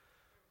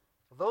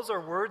Those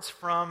are words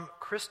from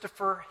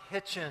Christopher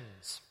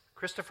Hitchens.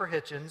 Christopher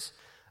Hitchens.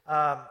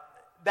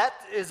 That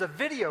is a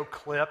video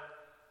clip,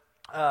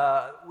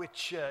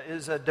 which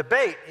is a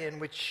debate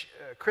in which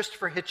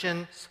Christopher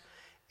Hitchens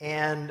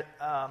and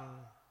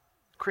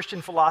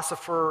Christian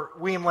philosopher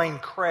William Lane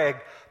Craig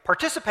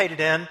participated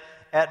in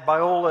at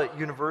Biola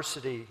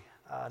University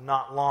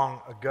not long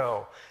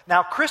ago.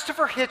 Now,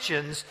 Christopher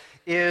Hitchens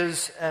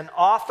is an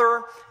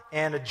author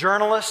and a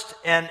journalist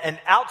and an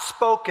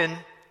outspoken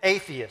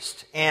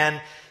atheist.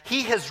 And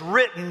he has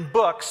written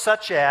books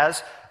such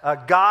as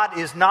God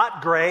is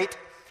Not Great,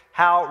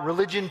 How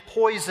Religion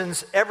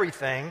Poisons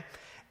Everything.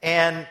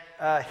 And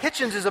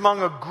Hitchens is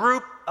among a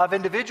group of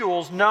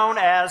individuals known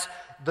as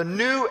the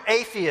New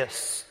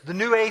Atheists. The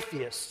New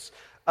Atheists.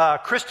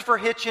 Christopher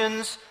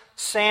Hitchens,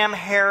 Sam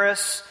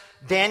Harris,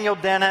 Daniel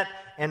Dennett,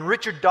 and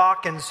Richard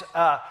Dawkins.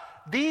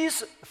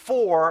 These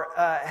four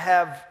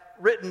have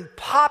written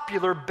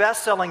popular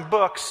best-selling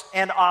books,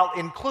 and I'll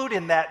include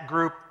in that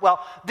group,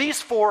 these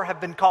four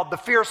have been called the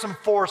fearsome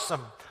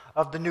foursome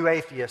of the New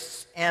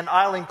Atheists, and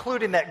I'll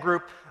include in that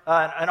group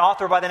an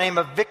author by the name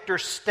of Victor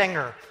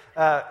Stenger,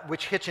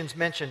 which Hitchens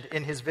mentioned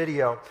in his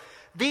video.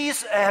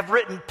 These have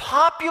written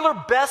popular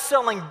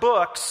best-selling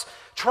books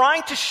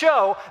trying to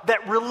show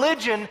that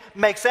religion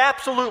makes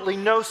absolutely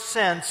no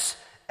sense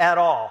at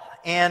all,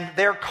 and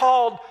they're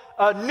called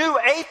New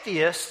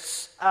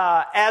Atheists,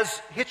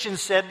 as Hitchens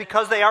said,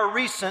 because they are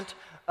recent,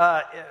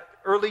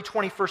 early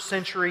 21st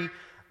century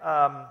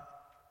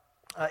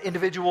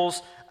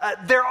individuals.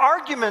 Their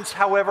arguments,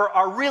 however,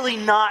 are really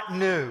not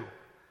new.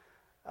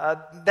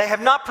 They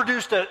have not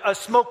produced a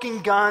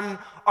smoking gun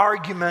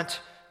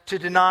argument to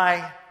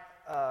deny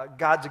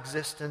God's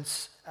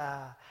existence.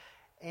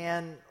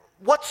 And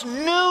what's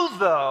new,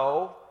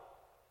 though,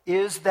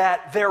 is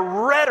that their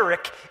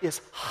rhetoric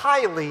is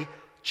highly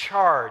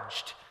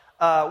charged.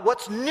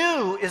 What's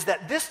new is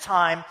that this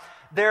time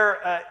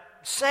they're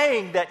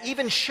saying that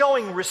even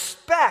showing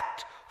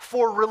respect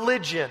for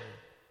religion,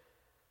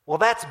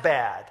 that's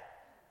bad.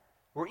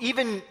 Or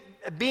even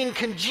being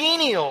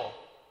congenial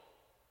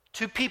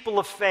to people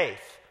of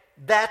faith,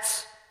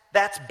 that's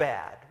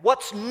bad.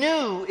 What's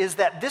new is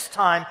that this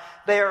time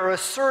they are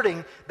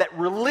asserting that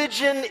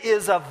religion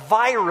is a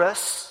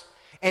virus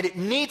and it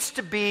needs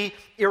to be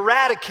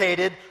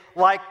eradicated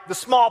like the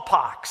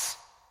smallpox.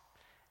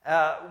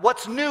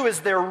 What's new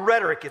is their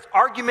rhetoric. It's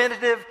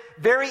argumentative,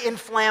 very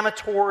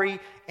inflammatory,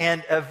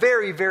 and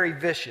very, very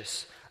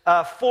vicious.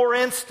 For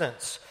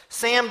instance,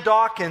 Sam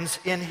Dawkins,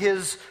 in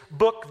his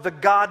book, The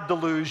God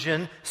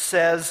Delusion,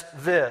 says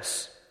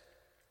this: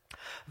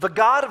 "The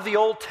God of the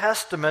Old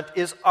Testament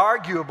is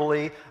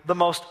arguably the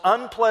most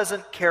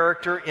unpleasant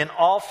character in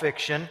all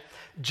fiction,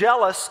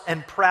 jealous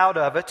and proud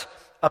of it,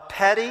 a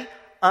petty,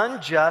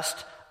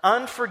 unjust,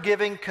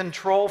 unforgiving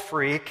control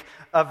freak,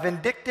 a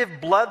vindictive,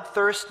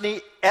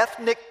 bloodthirsty,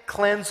 ethnic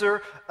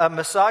cleanser, a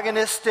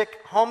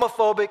misogynistic,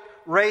 homophobic,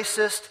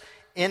 racist,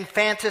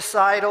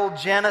 infanticidal,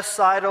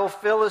 genocidal,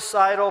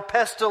 filicidal,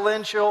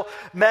 pestilential,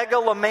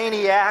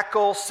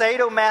 megalomaniacal,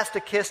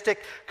 sadomasochistic,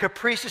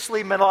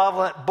 capriciously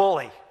malevolent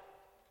bully."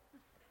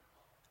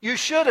 You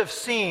should have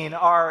seen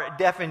our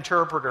deaf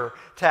interpreter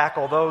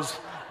tackle those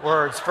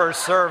words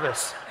first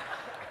service.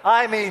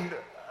 I mean,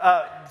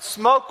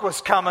 smoke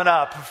was coming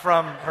up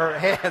from her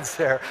hands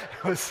there.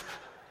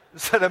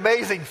 It's an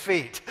amazing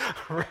feat,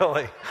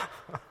 really.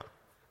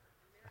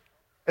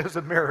 It was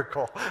a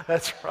miracle.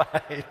 That's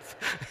right.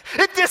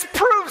 It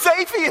disproves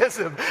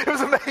atheism. It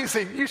was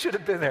amazing. You should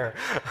have been there.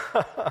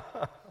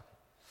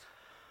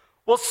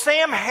 Well,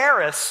 Sam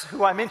Harris,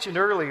 who I mentioned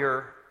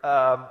earlier,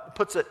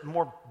 puts it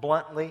more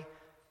bluntly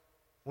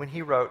when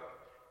he wrote,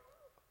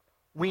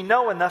 "We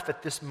know enough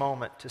at this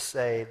moment to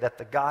say that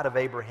the God of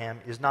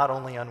Abraham is not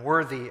only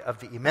unworthy of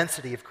the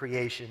immensity of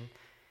creation,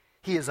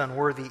 he is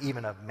unworthy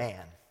even of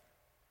man."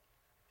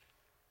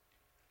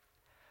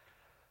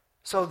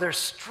 So there's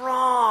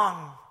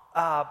strong,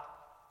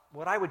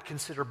 what I would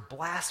consider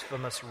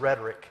blasphemous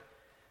rhetoric,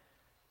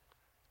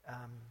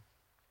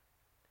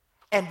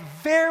 and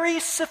very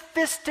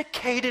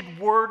sophisticated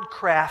word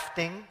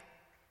crafting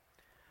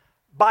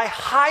by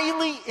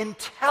highly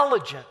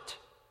intelligent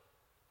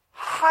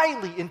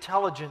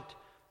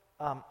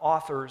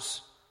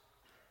authors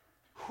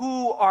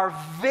who are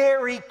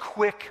very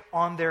quick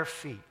on their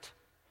feet.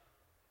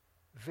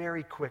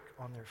 Very quick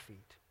on their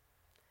feet.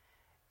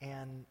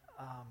 And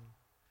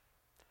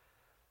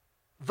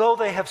though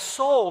they have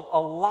sold a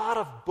lot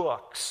of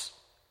books,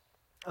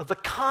 the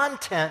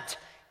content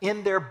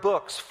in their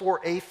books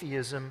for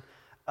atheism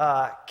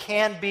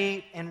can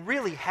be, and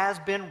really has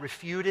been,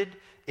 refuted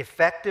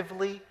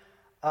effectively.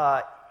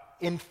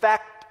 In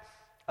fact,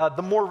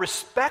 the more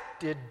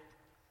respected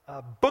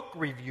book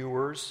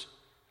reviewers,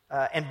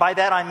 and by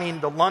that I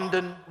mean the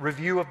London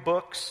Review of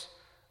Books,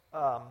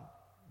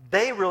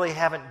 they really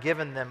haven't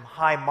given them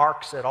high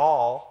marks at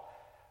all.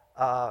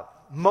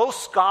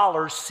 Most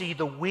scholars see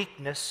the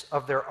weakness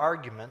of their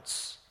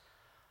arguments.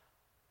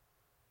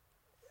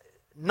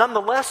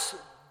 Nonetheless,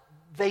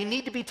 they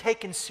need to be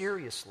taken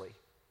seriously.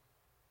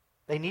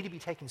 They need to be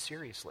taken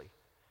seriously.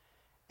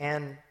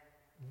 And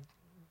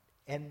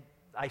And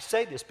I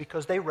say this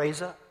because they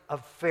raise a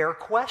fair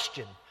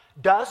question.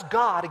 Does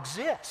God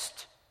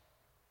exist?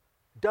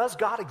 Does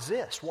God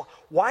exist?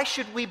 Why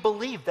should we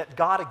believe that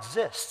God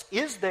exists?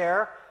 Is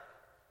there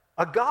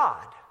a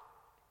God?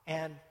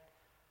 And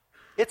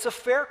it's a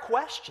fair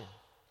question.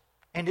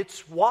 And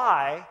it's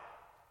why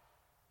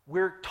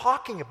we're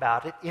talking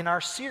about it in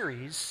our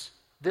series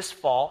this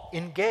fall,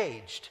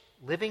 Engaged,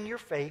 Living Your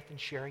Faith and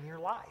Sharing Your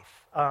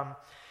Life.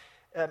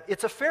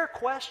 It's a fair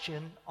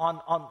question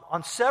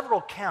on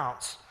several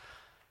counts.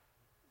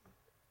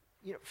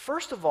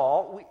 First of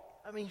all,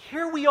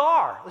 here we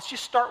are. Let's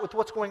just start with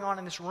what's going on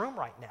in this room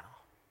right now.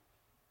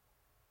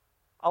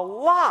 A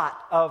lot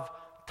of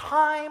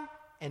time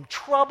and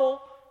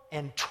trouble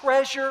and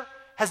treasure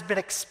has been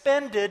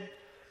expended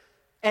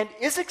and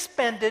is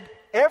expended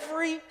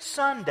every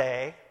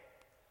Sunday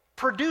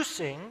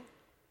producing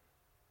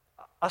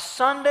a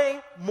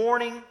Sunday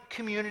morning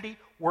community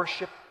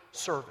worship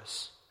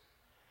service.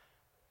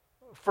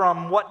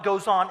 From what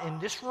goes on in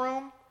this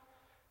room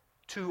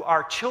to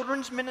our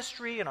children's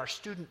ministry and our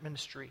student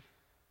ministry.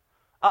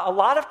 A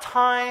lot of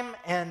time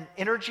and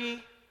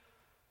energy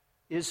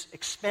is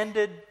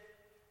expended,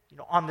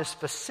 on this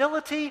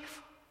facility,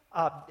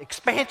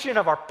 expansion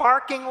of our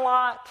parking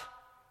lot,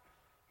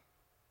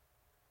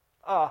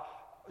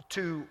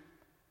 to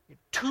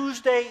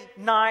Tuesday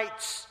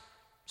nights,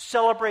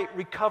 celebrate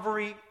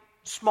recovery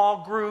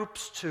small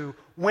groups, to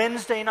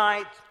Wednesday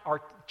night,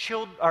 our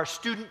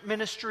student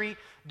ministry,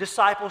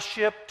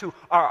 discipleship, to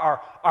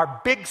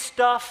our big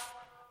stuff,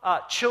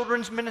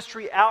 children's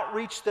ministry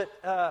outreach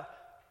that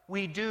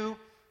we do,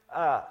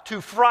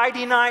 to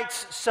Friday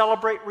nights,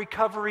 celebrate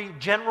recovery,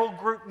 general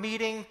group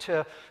meeting,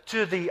 to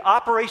the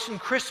Operation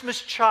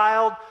Christmas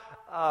Child,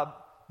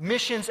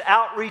 missions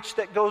outreach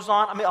that goes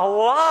on. A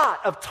lot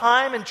of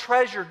time and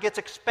treasure gets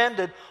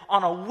expended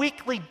on a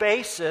weekly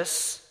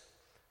basis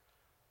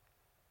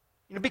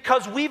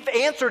because we've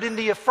answered in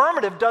the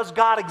affirmative, does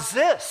God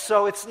exist?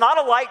 So it's not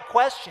a light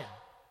question,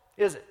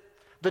 is it?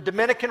 The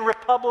Dominican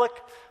Republic,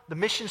 the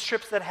mission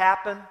trips that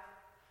happen.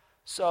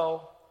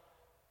 So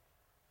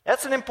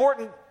that's an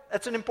important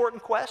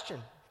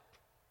question.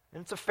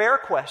 And it's a fair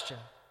question.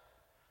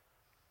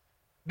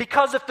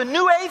 Because if the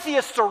new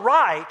atheists are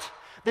right,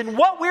 then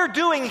what we're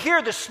doing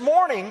here this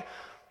morning,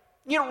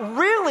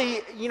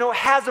 really,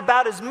 has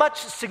about as much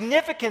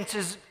significance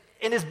as,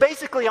 and is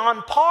basically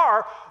on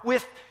par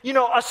with,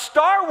 a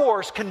Star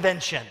Wars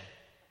convention.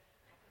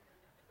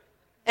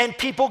 And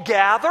people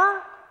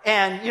gather,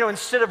 and,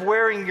 instead of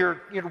wearing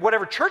your,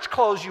 whatever church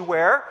clothes you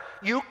wear,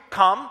 you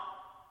come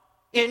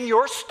in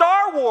your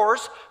Star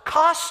Wars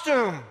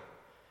costume.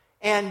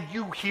 And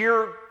you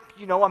hear,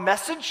 a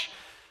message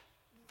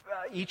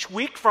each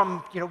week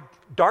from,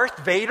 Darth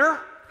Vader.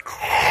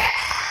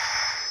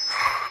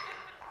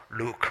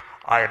 Luke,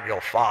 I am your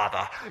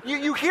father.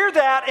 You hear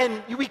that,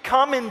 and we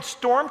come in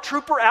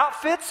stormtrooper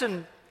outfits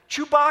and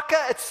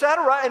Chewbacca,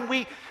 etc., and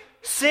we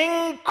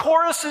sing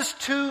choruses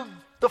to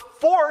the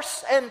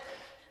Force, and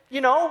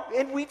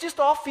and we just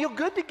all feel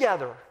good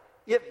together.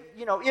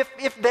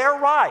 If they're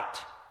right,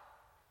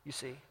 you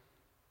see.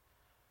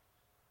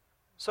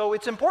 So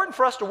it's important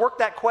for us to work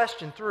that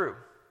question through,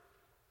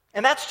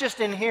 and that's just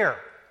in here.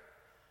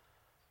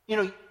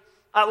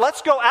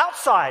 Let's go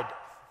outside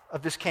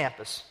of this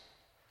campus.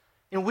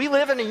 We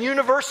live in a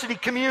university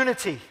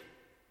community.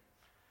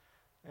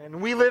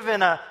 And we live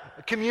in a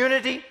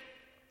community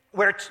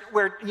where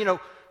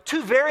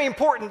two very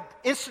important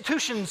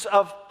institutions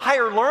of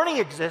higher learning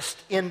exist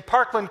in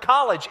Parkland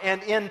College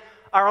and in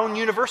our own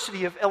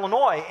University of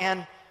Illinois.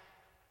 And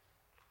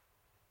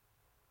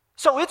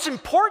so it's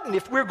important,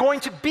 if we're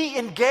going to be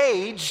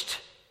engaged,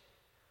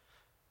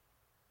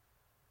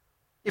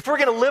 if we're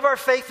going to live our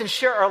faith and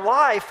share our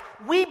life,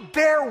 we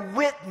bear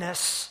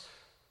witness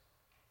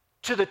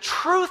to the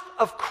truth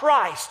of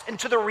Christ and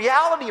to the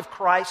reality of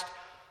Christ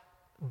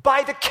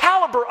by the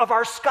caliber of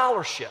our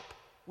scholarship.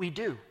 We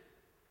do.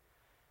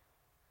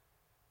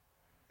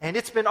 And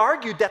it's been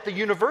argued that the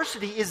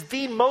university is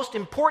the most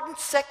important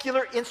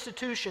secular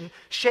institution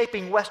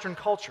shaping Western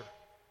culture.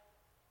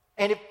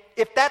 And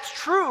if that's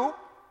true,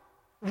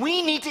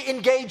 we need to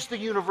engage the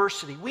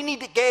university. We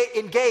need to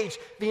engage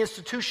the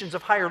institutions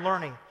of higher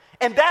learning.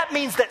 And that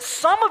means that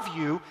some of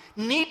you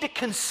need to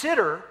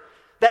consider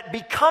that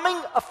becoming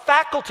a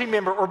faculty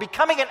member or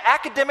becoming an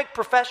academic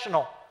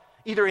professional,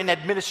 either in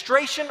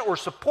administration or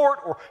support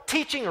or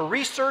teaching or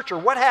research or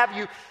what have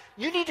you,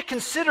 you need to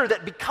consider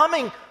that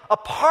becoming a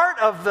part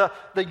of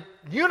the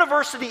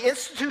university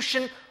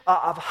institution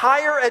of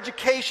higher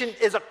education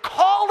is a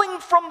calling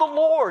from the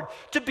Lord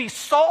to be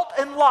salt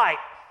and light,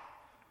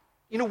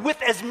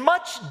 with as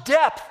much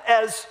depth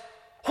as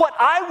what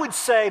I would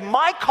say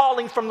my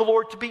calling from the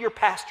Lord to be your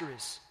pastor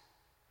is.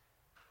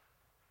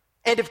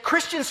 And if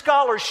Christian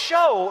scholars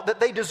show that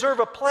they deserve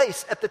a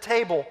place at the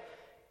table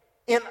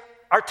in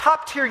our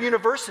top-tier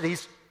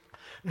universities,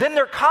 then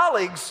their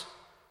colleagues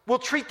will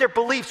treat their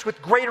beliefs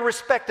with greater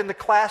respect in the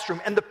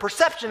classroom, and the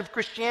perception of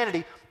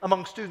Christianity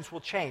among students will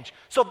change.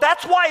 So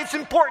that's why it's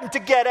important to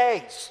get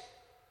A's.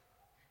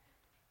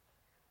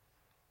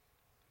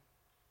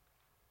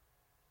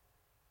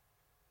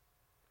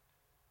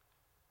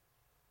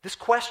 This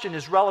question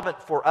is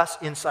relevant for us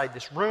inside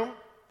this room.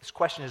 This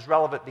question is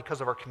relevant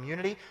because of our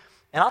community.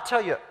 And I'll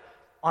tell you,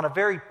 on a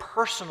very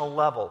personal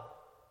level,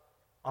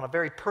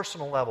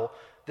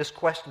 this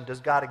question, does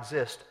God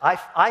exist?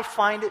 I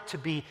find it to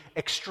be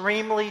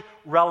extremely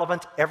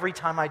relevant every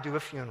time I do a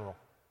funeral.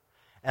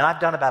 And I've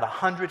done about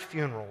 100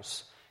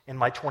 funerals in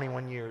my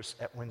 21 years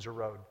at Windsor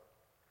Road.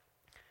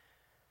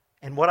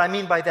 And what I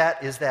mean by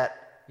that is that,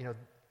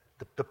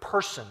 the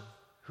person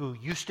who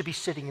used to be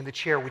sitting in the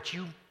chair which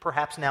you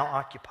perhaps now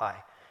occupy,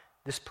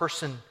 this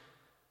person,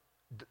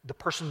 the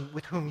person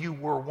with whom you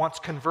were once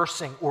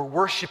conversing or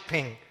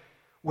worshiping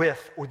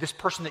with, or this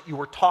person that you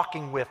were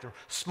talking with or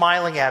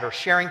smiling at or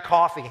sharing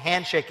coffee,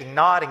 handshaking,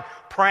 nodding,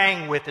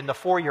 praying with in the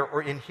foyer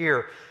or in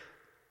here,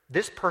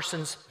 this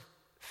person's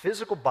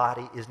physical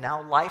body is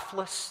now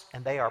lifeless,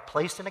 and they are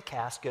placed in a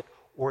casket,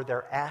 or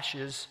their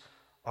ashes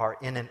are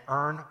in an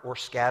urn or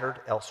scattered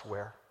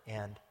elsewhere.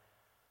 And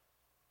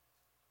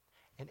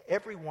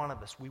every one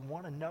of us, we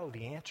want to know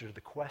the answer to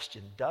the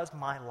question, does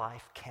my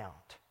life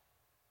count?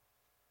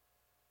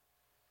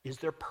 Is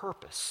there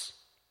purpose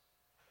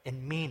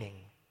and meaning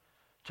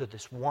to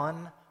this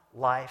one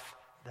life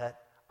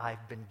that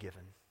I've been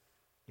given?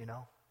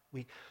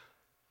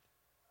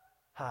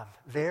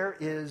 There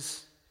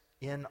is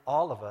in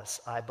all of us,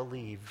 I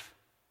believe,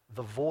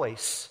 the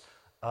voice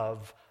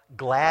of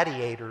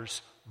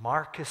gladiators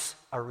Marcus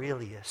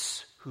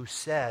Aurelius, who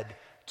said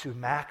to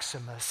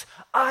Maximus,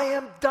 "I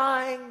am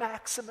dying,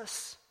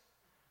 Maximus."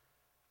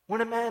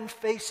 When a man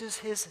faces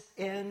his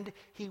end,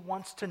 he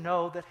wants to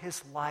know that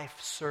his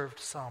life served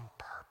some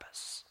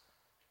purpose.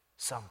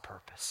 Some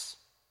purpose.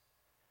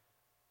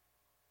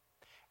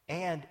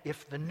 And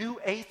if the new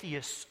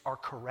atheists are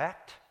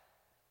correct,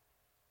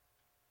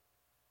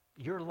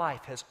 your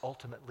life has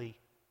ultimately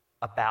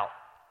about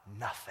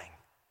nothing.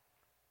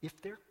 If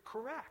they're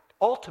correct,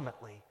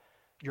 ultimately,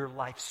 your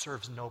life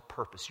serves no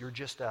purpose. You're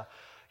just a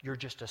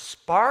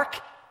spark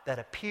that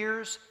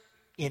appears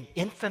in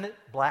infinite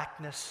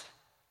blackness,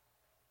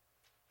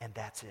 and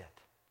that's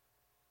it.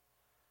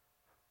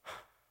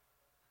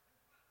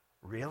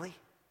 Really?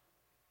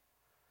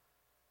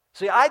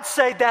 See, I'd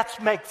say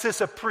that makes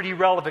this a pretty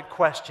relevant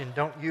question,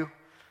 don't you?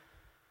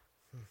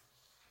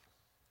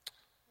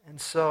 And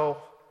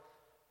so,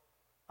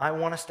 I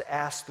want us to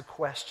ask the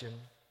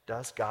question,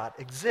 does God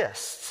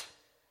exist?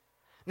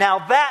 Now,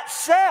 that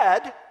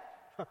said,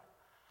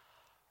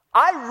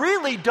 I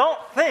really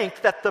don't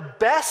think that the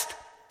best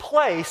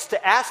place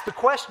to ask the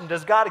question,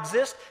 does God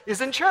exist,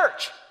 is in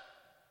church.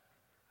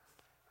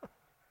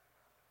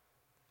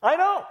 I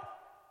don't.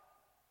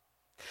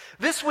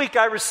 This week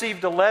I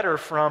received a letter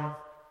from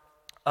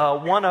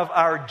one of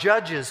our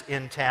judges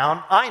in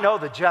town. I know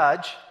the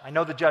judge. I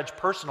know the judge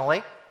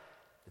personally.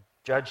 The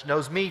judge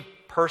knows me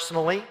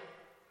personally.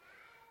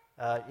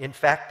 In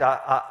fact,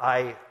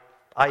 I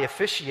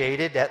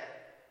officiated at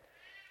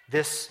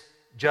this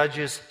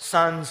judge's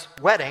son's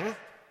wedding,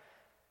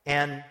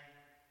 and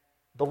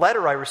the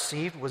letter I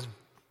received was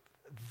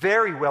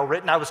very well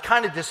written. I was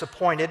kind of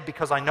disappointed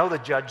because I know the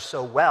judge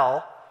so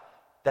well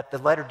that the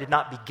letter did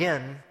not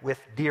begin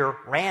with "Dear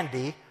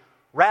Randy."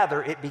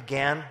 Rather, it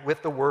began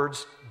with the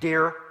words,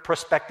 "Dear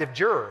prospective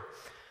juror."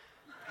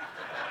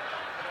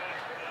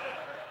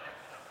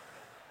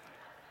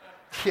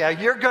 Yeah,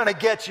 you're going to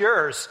get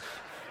yours.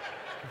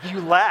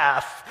 You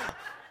laugh.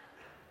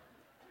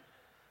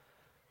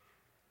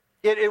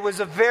 It was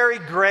a very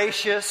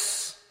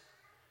gracious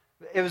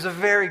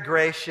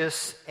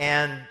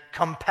and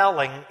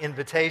compelling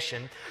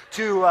invitation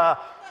to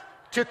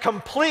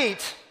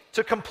complete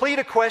a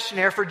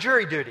questionnaire for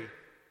jury duty.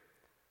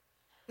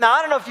 Now,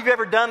 I don't know if you've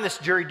ever done this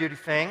jury duty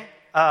thing,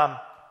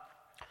 but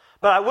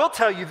I will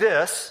tell you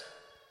this.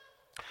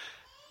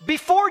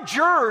 Before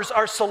jurors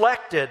are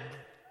selected,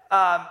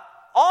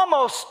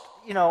 almost,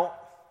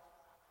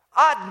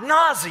 ad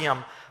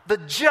nauseum, the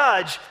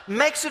judge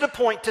makes it a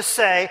point to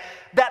say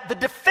that the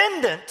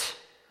defendant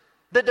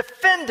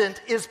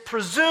is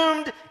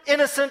presumed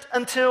innocent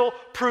until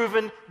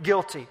proven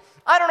guilty.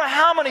 I don't know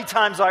how many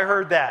times I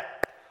heard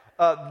that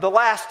the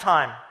last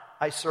time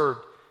I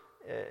served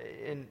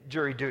in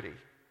jury duty.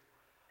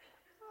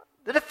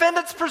 The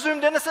defendant's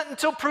presumed innocent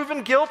until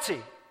proven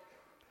guilty.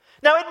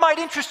 Now, it might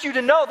interest you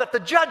to know that the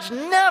judge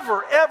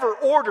never, ever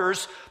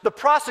orders the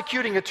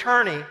prosecuting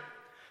attorney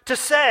to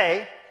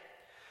say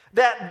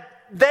that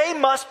they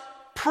must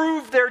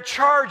prove their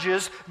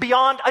charges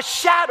beyond a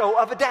shadow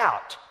of a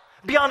doubt.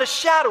 Beyond a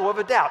shadow of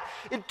a doubt.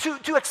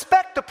 To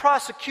expect the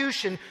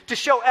prosecution to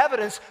show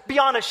evidence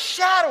beyond a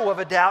shadow of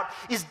a doubt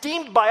is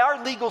deemed by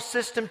our legal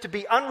system to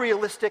be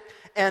unrealistic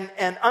and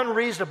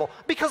unreasonable.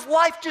 Because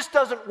life just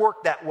doesn't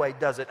work that way,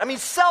 does it? I mean,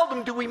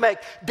 seldom do we make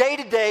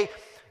day-to-day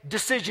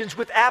decisions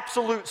with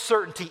absolute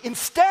certainty.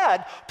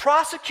 Instead,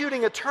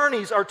 prosecuting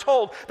attorneys are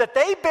told that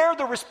they bear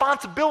the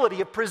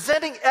responsibility of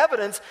presenting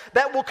evidence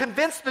that will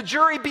convince the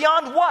jury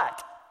beyond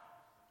what?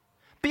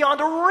 Beyond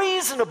a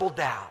reasonable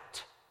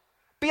doubt.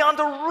 Beyond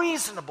a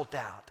reasonable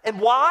doubt. And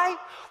why?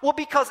 Well,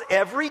 because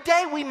every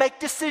day we make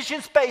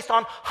decisions based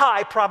on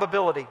high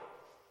probability.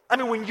 I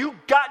mean, when you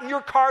got in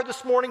your car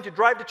this morning to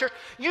drive to church,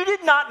 you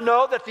did not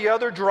know that the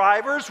other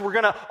drivers were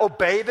going to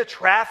obey the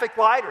traffic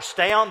light or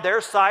stay on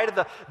their side of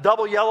the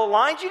double yellow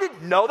lines. You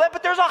didn't know that,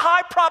 but there's a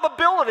high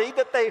probability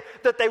that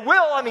they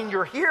will. I mean,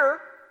 you're here.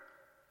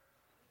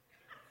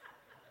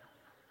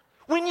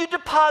 When you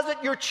deposit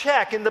your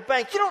check in the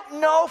bank, you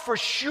don't know for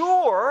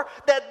sure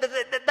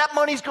that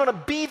money's going to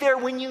be there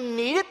when you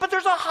need it, but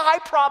there's a high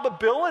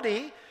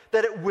probability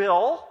that it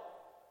will.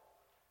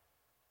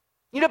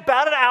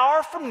 About an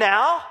hour from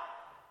now,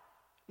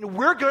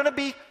 we're going to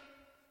be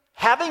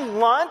having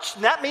lunch,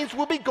 and that means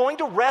we'll be going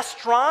to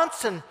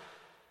restaurants, and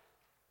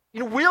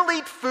we'll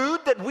eat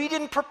food that we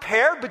didn't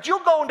prepare, but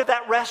you'll go into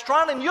that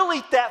restaurant and you'll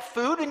eat that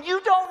food, and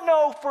you don't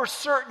know for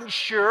certain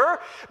sure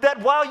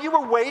that while you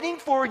were waiting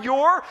for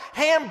your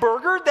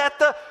hamburger that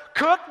the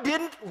cook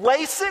didn't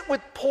lace it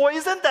with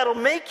poison that'll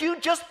make you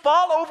just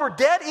fall over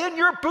dead in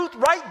your booth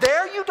right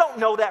there. You don't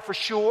know that for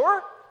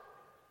sure.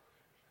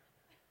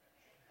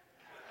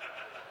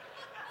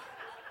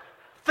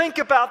 Think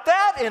about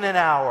that in an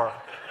hour.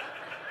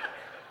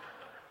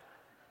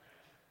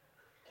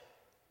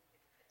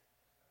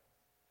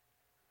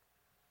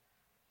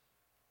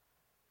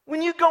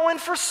 When you go in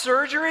for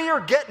surgery or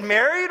get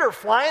married or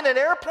fly in an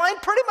airplane,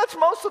 pretty much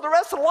most of the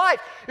rest of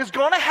life is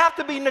going to have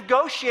to be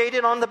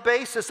negotiated on the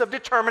basis of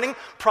determining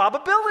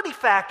probability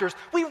factors.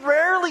 We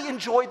rarely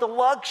enjoy the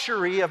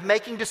luxury of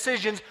making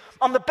decisions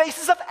on the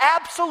basis of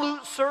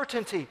absolute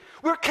certainty.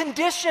 We're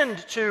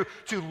conditioned to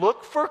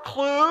look for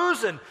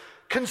clues and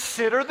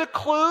consider the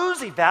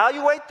clues,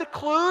 evaluate the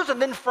clues,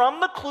 and then from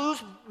the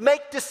clues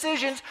make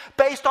decisions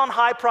based on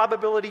high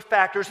probability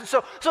factors. And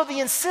so the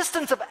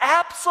insistence of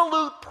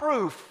absolute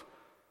proof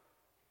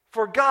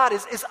for God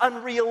is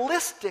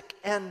unrealistic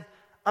and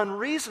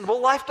unreasonable.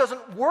 Life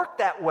doesn't work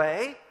that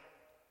way.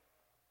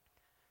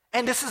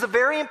 And this is a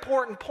very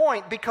important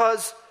point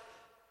because,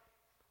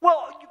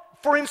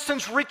 for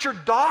instance,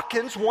 Richard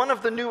Dawkins, one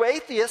of the new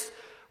atheists,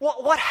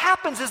 what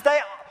happens is they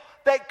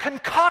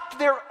concoct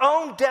their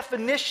own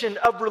definition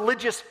of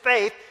religious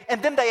faith,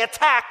 and then they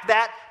attack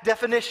that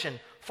definition.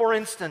 For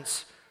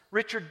instance,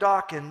 Richard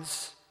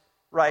Dawkins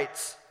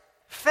writes,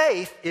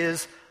 faith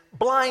is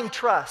blind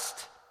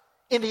trust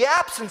in the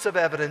absence of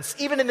evidence,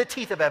 even in the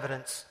teeth of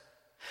evidence.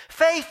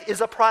 Faith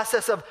is a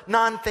process of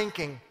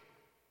non-thinking.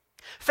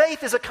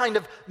 Faith is a kind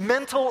of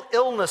mental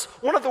illness,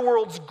 one of the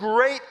world's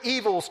great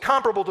evils,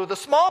 comparable to the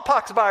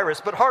smallpox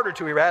virus, but harder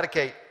to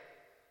eradicate.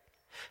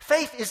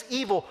 Faith is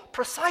evil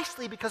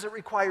precisely because it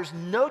requires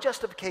no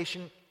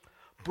justification,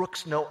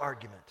 brooks no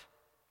argument.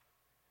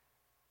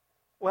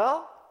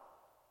 Well,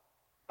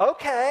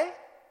 okay.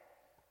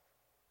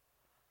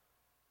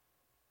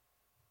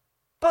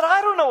 But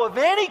I don't know of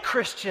any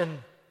Christian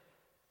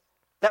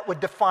that would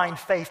define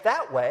faith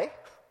that way.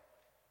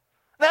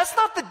 That's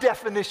not the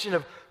definition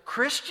of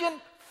Christian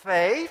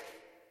faith.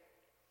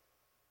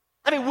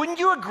 I mean, wouldn't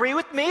you agree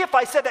with me if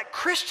I said that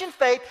Christian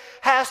faith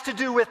has to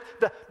do with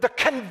the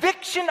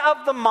conviction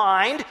of the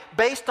mind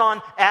based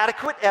on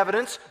adequate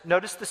evidence?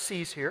 Notice the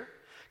C's here.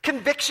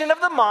 Conviction of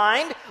the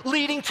mind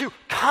leading to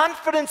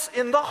confidence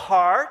in the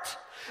heart,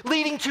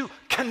 leading to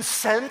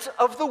consent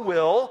of the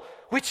will,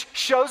 which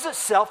shows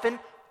itself in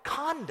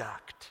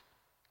conduct.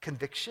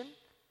 Conviction,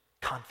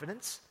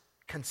 confidence,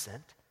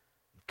 consent,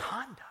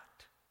 conduct.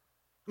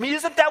 I mean,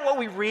 isn't that what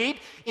we read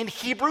in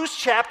Hebrews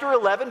chapter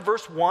 11,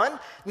 verse 1?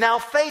 Now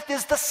faith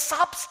is the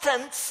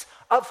substance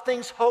of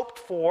things hoped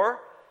for,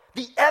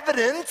 the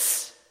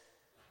evidence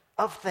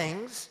of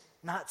things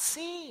not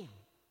seen.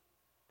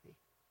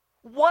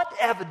 What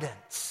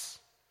evidence?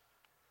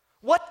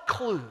 What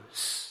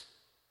clues?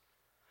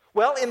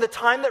 Well, in the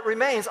time that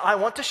remains, I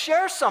want to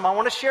share some. I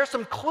want to share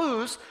some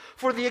clues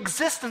for the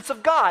existence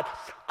of God.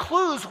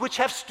 Clues which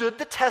have stood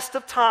the test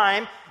of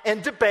time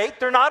and debate.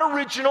 They're not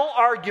original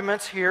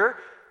arguments here.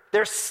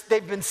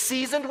 They've been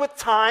seasoned with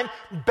time,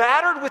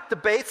 battered with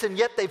debates, and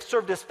yet they've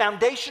served as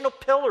foundational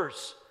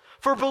pillars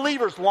for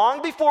believers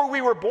long before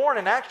we were born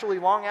and actually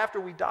long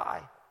after we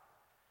die.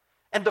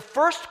 And the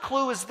first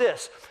clue is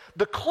this.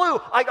 The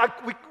clue,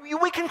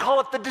 we can call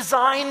it the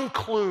design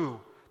clue,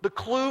 the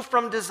clue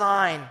from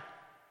design.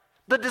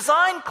 The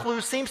design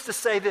clue seems to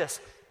say this.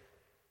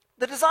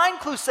 The design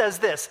clue says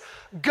this: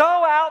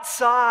 go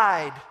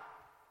outside.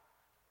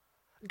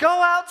 Go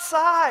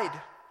outside.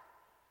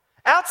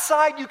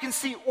 Outside, you can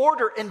see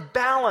order and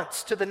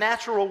balance to the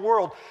natural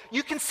world.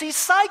 You can see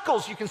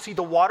cycles. You can see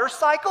the water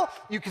cycle.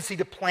 You can see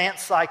the plant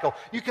cycle.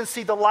 You can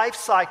see the life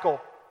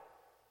cycle.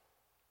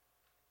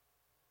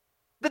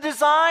 The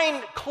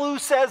design clue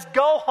says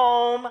go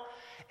home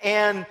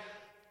and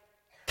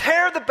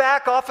tear the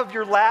back off of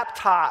your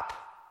laptop,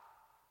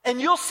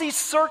 and you'll see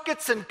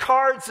circuits and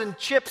cards and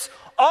chips,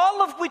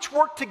 all of which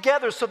work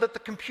together so that the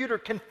computer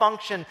can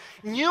function.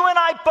 You and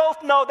I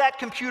both know that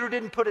computer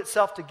didn't put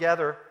itself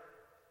together.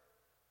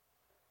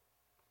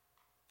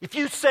 If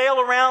you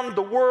sail around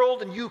the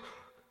world and you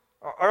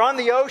are on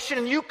the ocean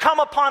and you come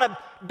upon a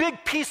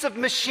big piece of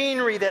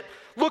machinery that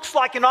looks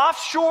like an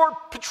offshore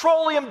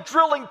petroleum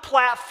drilling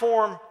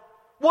platform,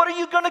 what are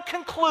you going to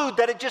conclude?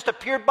 That it just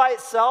appeared by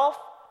itself?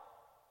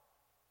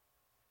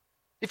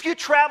 If you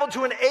traveled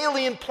to an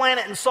alien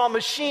planet and saw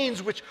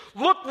machines which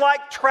looked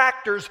like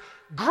tractors,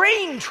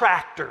 green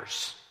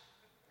tractors,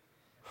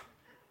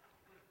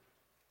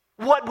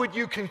 what would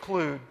you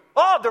conclude?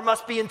 Oh, there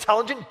must be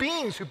intelligent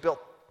beings who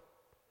built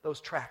those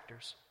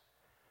tractors.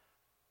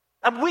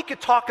 And we could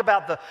talk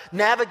about the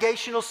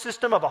navigational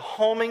system of a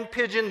homing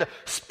pigeon, the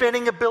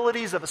spinning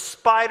abilities of a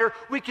spider.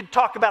 We could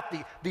talk about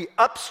the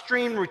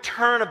upstream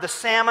return of the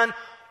salmon.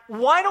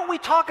 Why don't we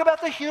talk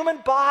about the human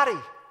body?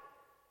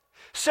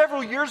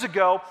 Several years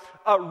ago,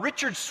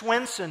 Richard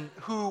Swenson,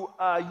 who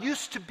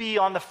used to be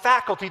on the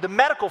faculty, the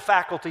medical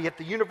faculty at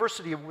the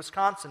University of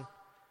Wisconsin,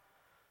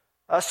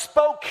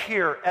 spoke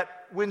here at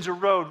Windsor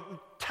Road,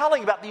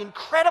 telling about the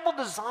incredible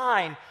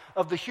design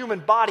of the human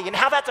body and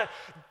how that's a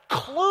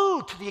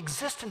clue to the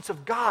existence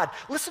of God.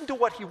 Listen to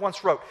what he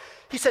once wrote.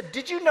 He said,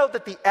 "Did you know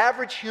that the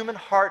average human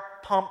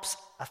heart pumps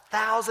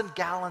 1,000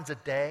 gallons a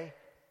day?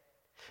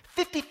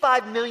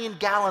 55 million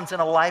gallons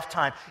in a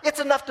lifetime. It's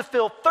enough to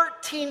fill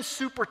 13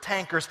 super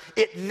tankers.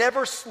 It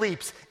never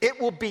sleeps. It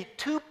will beat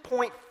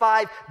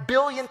 2.5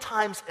 billion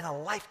times in a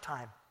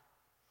lifetime."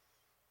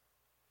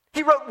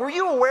 He wrote, "Were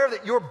you aware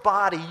that your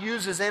body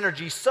uses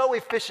energy so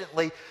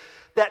efficiently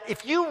that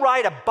if you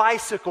ride a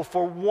bicycle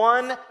for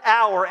 1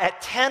 hour at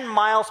 10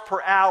 miles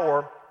per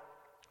hour,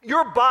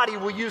 your body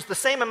will use the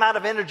same amount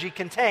of energy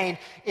contained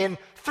in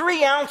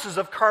 3 ounces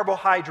of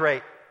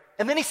carbohydrate?"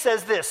 And then he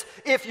says this,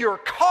 "If your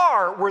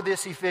car were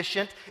this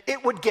efficient,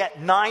 it would get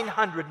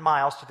 900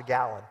 miles to the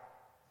gallon."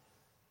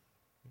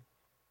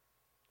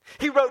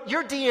 He wrote,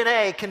 "Your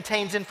DNA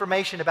contains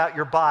information about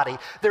your body.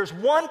 There's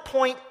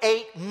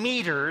 1.8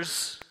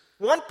 meters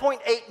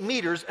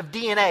of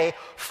DNA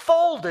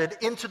folded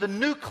into the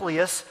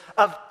nucleus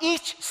of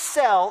each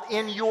cell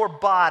in your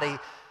body.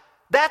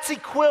 That's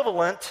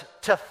equivalent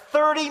to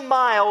 30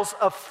 miles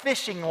of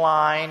fishing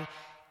line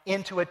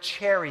into a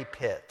cherry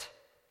pit.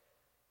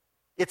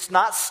 It's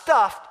not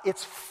stuffed,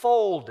 it's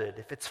folded.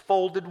 If it's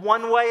folded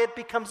one way, it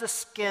becomes a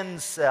skin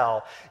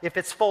cell. If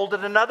it's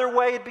folded another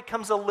way, it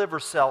becomes a liver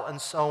cell,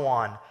 and so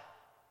on.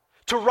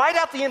 To write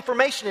out the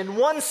information in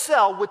one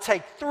cell would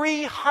take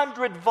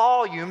 300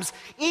 volumes,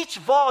 each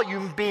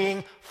volume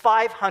being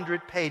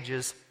 500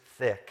 pages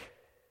thick."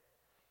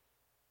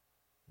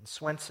 And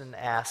Swenson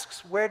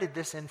asks, where did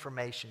this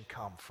information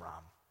come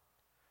from?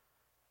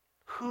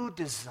 Who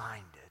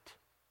designed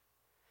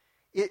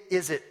it?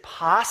 Is it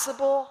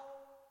possible,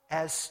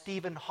 as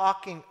Stephen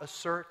Hawking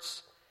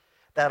asserts,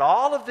 that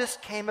all of this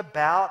came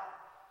about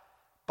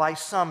by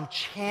some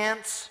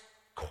chance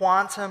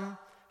quantum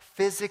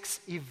physics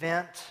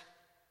event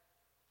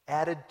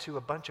added to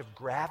a bunch of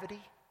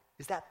gravity?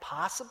 Is that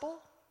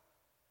possible?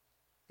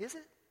 Is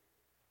it?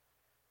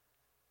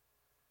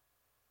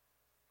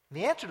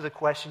 The answer to the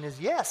question is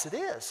yes, it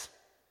is.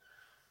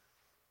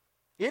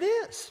 It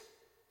is.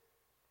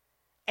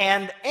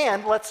 And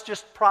let's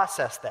just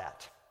process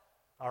that.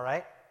 All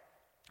right?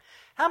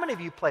 How many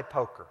of you play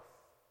poker?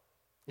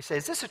 You say,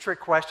 "Is this a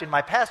trick question?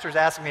 My pastor's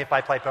asking me if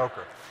I play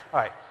poker." All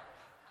right.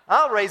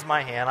 I'll raise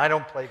my hand. I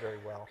don't play very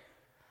well.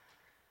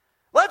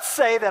 Let's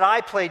say that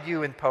I played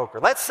you in poker.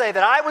 Let's say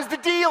that I was the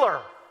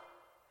dealer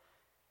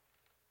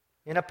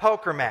in a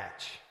poker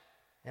match,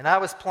 and I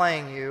was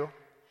playing you.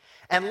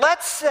 And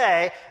let's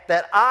say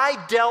that I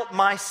dealt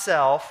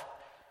myself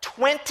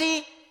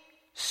 20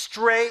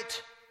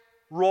 straight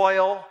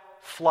royal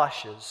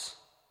flushes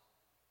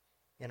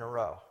in a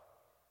row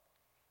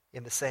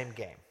in the same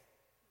game.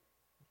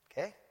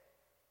 Okay?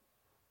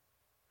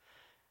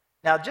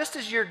 Now, just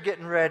as you're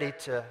getting ready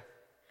to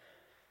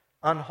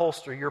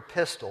unholster your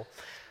pistol,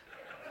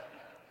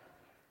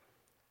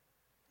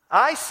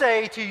 I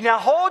say to you, now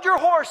hold your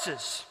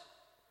horses.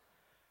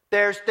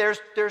 There's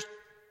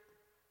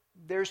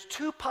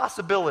 2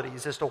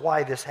 possibilities as to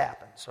why this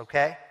happens,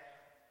 okay?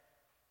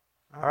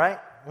 All right?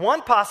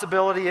 One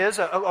possibility is,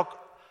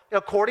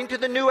 according to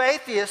the new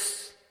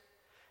atheists,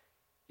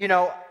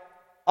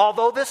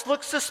 although this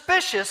looks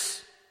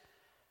suspicious,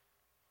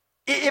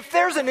 if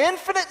there's an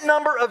infinite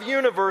number of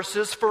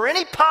universes for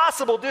any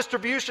possible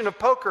distribution of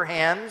poker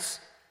hands,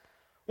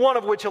 one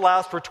of which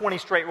allows for 20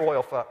 straight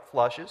royal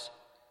flushes,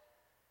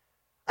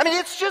 I mean,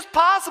 it's just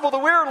possible that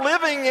we're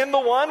living in the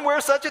one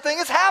where such a thing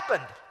has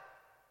happened.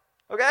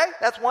 Okay?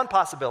 That's one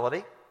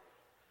possibility.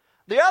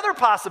 The other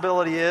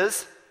possibility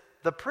is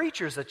the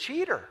preacher's a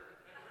cheater.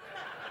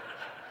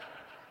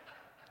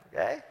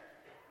 Okay?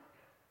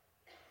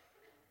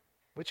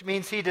 Which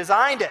means he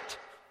designed it.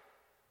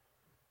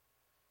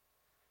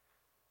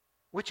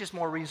 Which is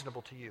more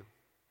reasonable to you?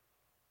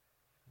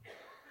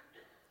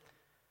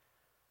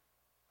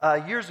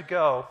 Years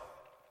ago,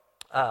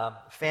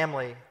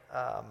 family,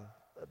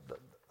 the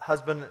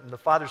husband and the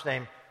father's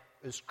name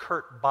is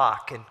Kurt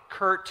Bach, and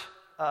Kurt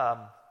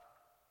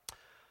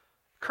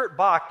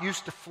Bach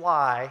used to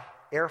fly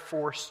Air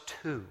Force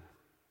Two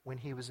when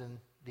he was in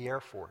the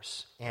Air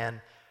Force.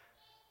 And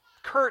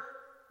Kurt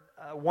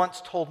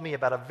once told me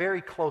about a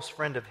very close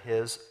friend of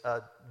his,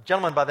 a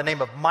gentleman by the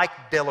name of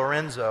Mike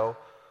DeLorenzo,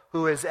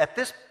 who is at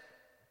this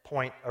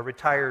point a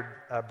retired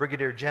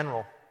brigadier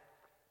general.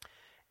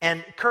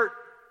 And Kurt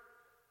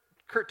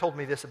Kurt told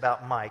me this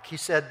about Mike. He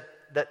said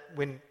that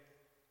when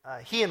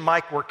he and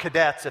Mike were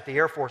cadets at the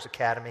Air Force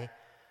Academy,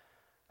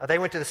 they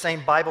went to the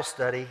same Bible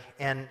study,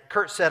 and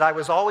Kurt said, I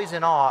was always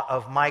in awe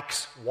of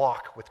Mike's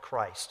walk with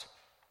Christ.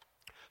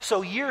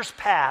 So years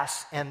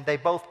pass, and they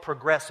both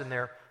progress in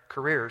their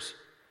careers.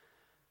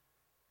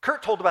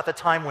 Kurt told about the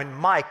time when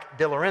Mike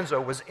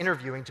DeLorenzo was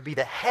interviewing to be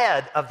the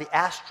head of the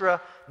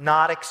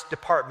astronautics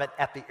department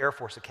at the Air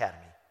Force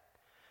Academy.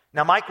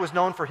 Now, Mike was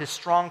known for his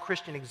strong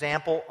Christian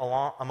example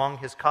among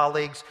his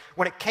colleagues.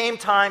 When it came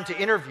time to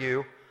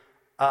interview,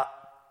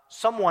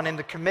 someone in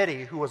the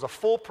committee who was a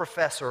full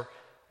professor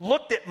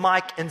looked at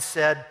Mike and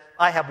said,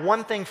 I have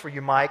one thing for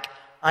you, Mike.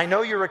 I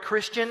know you're a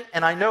Christian,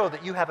 and I know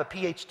that you have a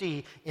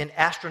PhD in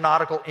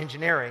astronautical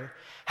engineering.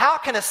 How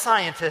can a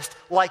scientist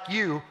like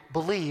you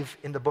believe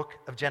in the book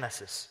of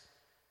Genesis?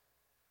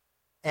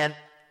 And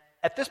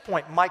at this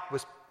point, Mike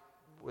was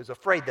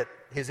afraid that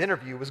his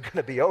interview was going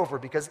to be over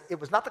because it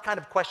was not the kind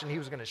of question he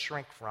was going to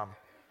shrink from.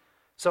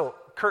 So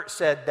Kurt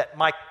said that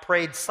Mike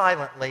prayed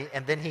silently,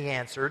 and then he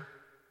answered,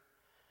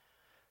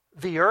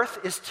 the earth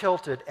is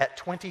tilted at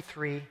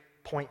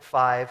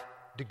 23.5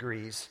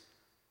 degrees,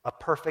 a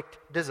perfect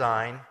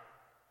design.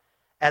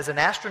 As an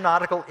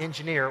astronautical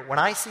engineer, when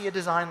I see a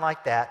design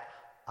like that,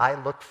 I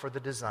look for the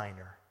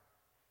designer.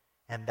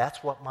 And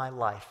that's what my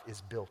life is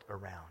built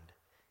around,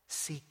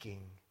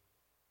 seeking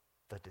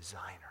the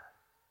designer.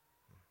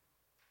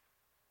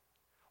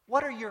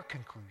 What are your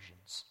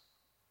conclusions?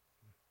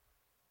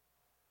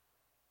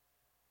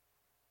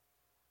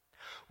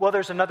 Well,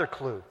 there's another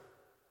clue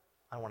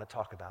I want to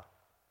talk about.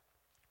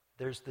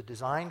 There's the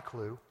design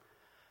clue.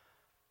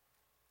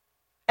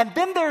 And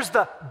then there's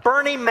the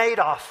Bernie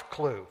Madoff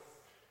clue.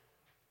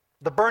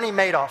 The Bernie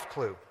Madoff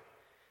clue.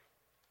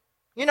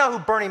 You know who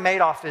Bernie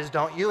Madoff is,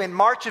 don't you? In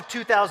March of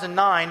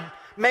 2009,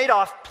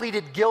 Madoff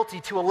pleaded guilty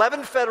to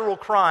 11 federal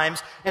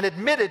crimes and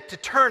admitted to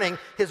turning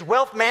his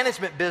wealth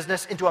management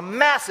business into a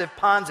massive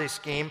Ponzi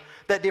scheme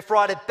that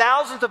defrauded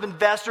thousands of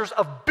investors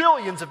of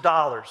billions of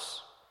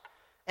dollars.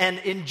 And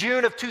in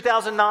June of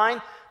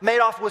 2009,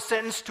 Madoff was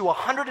sentenced to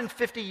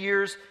 150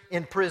 years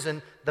in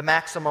prison, the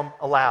maximum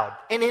allowed.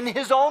 And in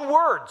his own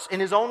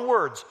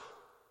words,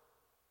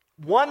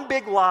 one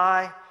big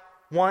lie,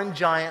 one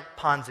giant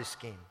Ponzi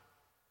scheme.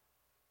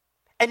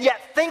 And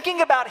yet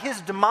thinking about his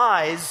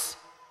demise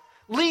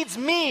leads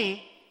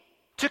me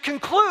to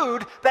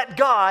conclude that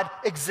God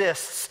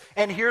exists.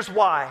 And here's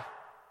why.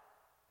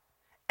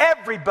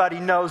 Everybody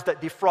knows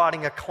that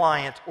defrauding a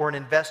client or an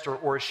investor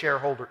or a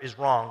shareholder is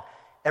wrong.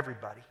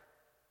 Everybody.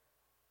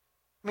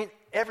 I mean,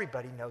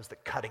 everybody knows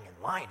that cutting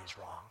in line is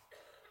wrong.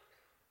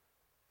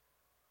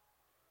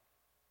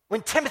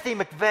 When Timothy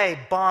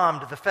McVeigh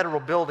bombed the federal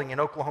building in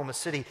Oklahoma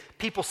City,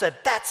 people said,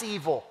 that's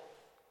evil.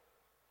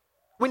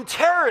 When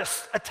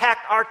terrorists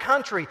attacked our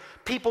country,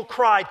 people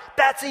cried,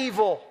 that's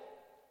evil.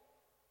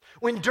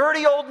 When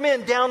dirty old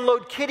men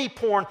download kiddie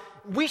porn,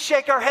 we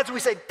shake our heads and we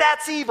say,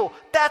 that's evil,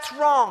 that's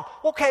wrong.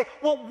 Okay,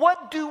 well,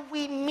 what do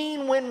we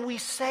mean when we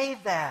say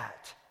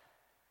that?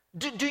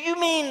 Do you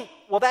mean,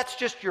 well, that's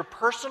just your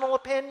personal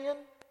opinion?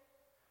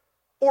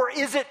 Or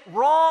is it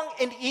wrong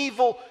and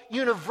evil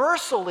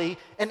universally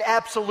and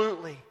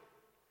absolutely?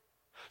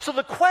 So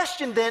the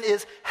question then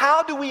is,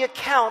 how do we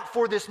account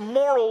for this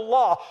moral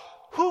law?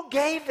 Who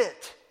gave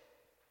it?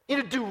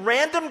 Do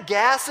random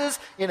gases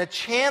in a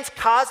chance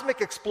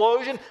cosmic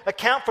explosion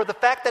account for the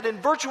fact that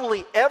in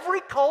virtually every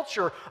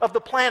culture of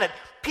the planet,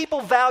 people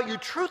value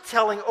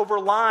truth-telling over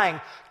lying,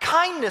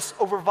 kindness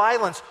over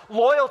violence,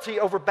 loyalty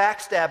over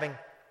backstabbing?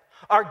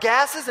 Are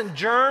gases and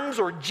germs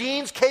or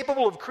genes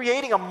capable of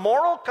creating a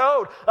moral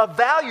code of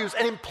values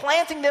and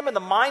implanting them in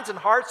the minds and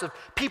hearts of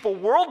people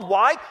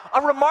worldwide?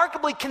 A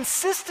remarkably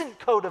consistent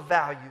code of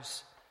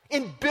values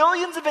in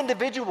billions of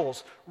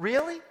individuals.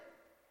 Really?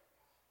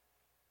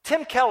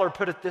 Tim Keller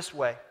put it this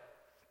way.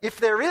 If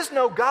there is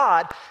no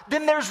God,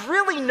 then there's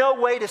really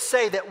no way to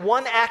say that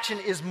one action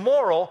is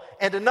moral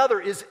and another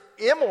is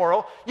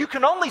immoral. You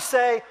can only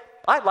say,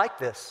 I like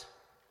this.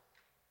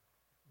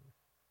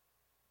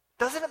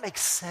 Doesn't it make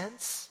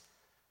sense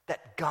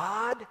that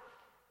God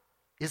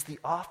is the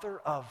author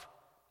of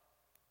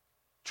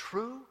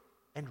true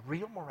and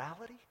real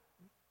morality?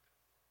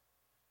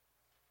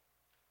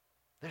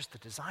 There's the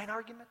design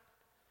argument,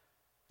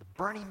 the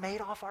Bernie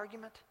Madoff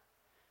argument,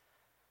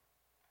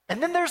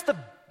 and then there's the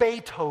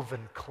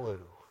Beethoven clue,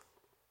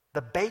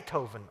 the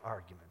Beethoven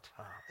argument.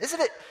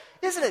 Isn't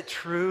it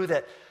true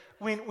that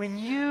when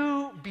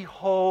you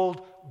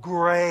behold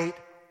great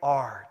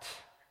art,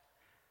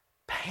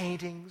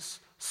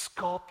 paintings,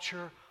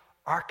 sculpture,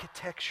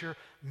 architecture,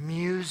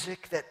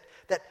 music, that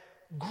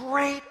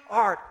great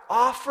art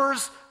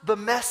offers the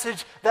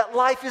message that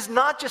life is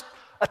not just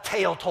a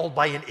tale told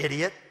by an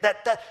idiot,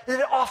 that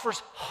it offers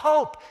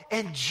hope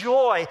and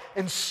joy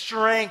and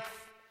strength.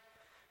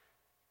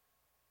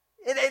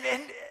 And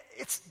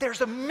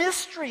there's a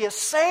mystery, a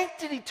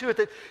sanctity to it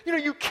that,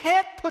 you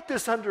can't put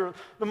this under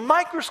the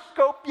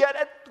microscope yet.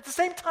 At the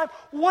same time,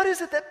 what is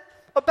it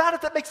about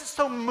it that makes it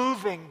so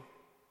moving?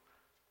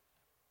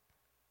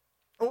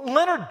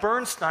 Leonard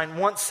Bernstein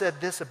once said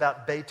this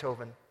about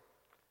Beethoven.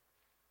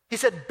 He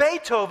said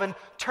Beethoven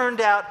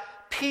turned out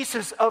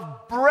pieces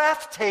of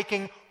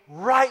breathtaking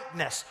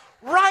rightness.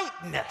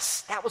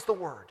 Rightness, that was the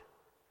word.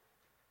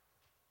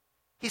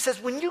 He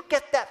says when you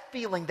get that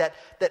feeling that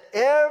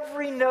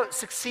every note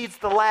succeeds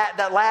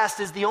that last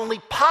is the only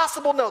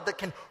possible note that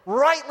can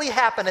rightly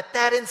happen at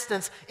that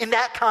instance, in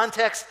that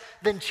context,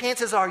 then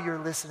chances are you're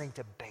listening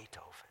to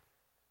Beethoven.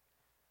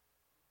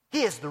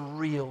 He is the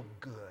real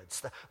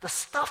goods, the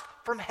stuff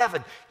from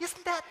heaven.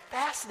 Isn't that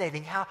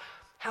fascinating how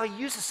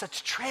he uses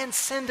such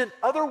transcendent,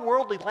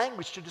 otherworldly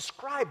language to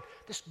describe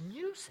this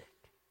music?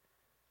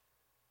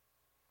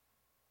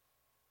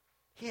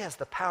 He has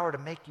the power to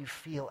make you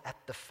feel at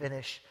the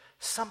finish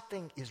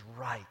something is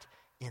right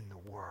in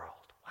the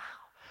world. Wow.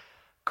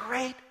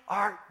 Great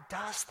art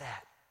does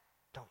that,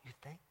 don't you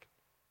think?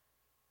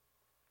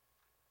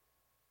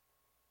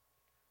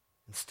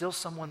 And still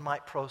someone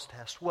might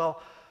protest,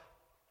 well,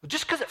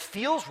 just because it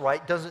feels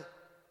right doesn't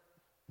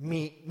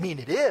mean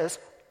it is.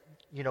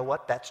 You know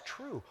what? That's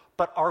true.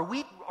 But are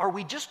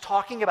we just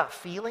talking about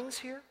feelings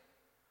here?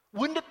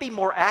 Wouldn't it be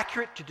more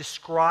accurate to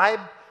describe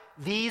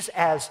these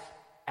as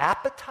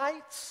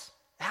appetites?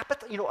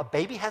 A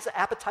baby has an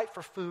appetite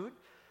for food.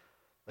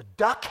 A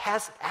duck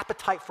has an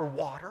appetite for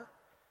water.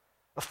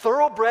 A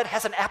thoroughbred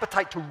has an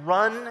appetite to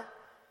run.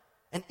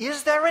 And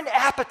is there an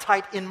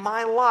appetite in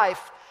my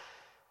life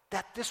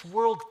that this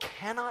world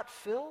cannot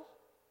fill?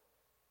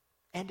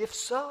 And if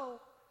so,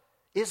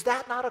 is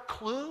that not a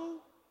clue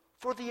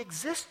for the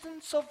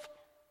existence of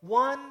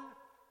one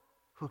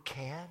who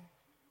can?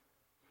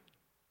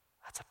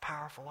 That's a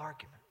powerful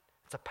argument.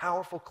 It's a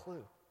powerful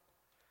clue.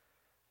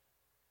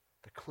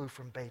 The clue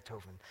from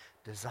Beethoven.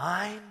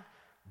 Design,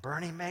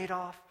 Bernie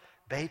Madoff,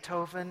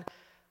 Beethoven,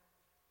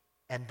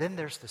 and then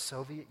there's the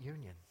Soviet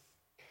Union.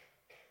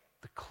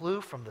 The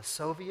clue from the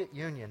Soviet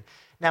Union.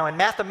 Now in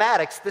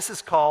mathematics, this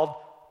is called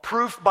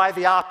proof by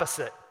the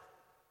opposite.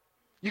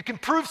 You can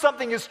prove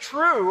something is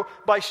true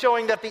by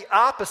showing that the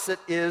opposite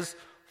is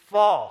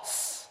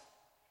false.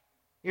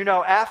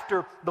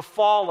 After the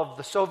fall of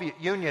the Soviet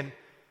Union,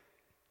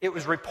 it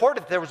was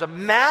reported there was a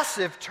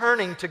massive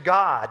turning to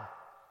God.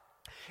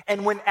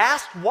 And when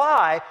asked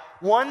why,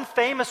 one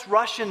famous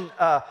Russian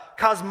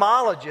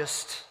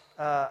cosmologist,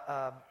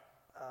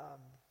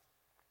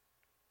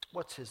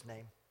 what's his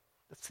name?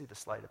 Let's see the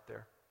slide up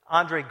there.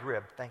 Andrei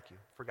Grib, thank you,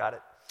 forgot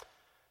it.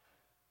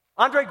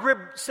 Andrei Grib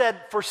said,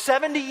 for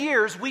 70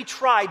 years we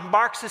tried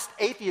Marxist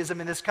atheism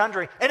in this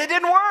country, and it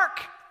didn't work.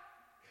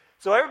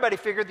 So everybody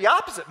figured the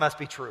opposite must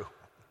be true.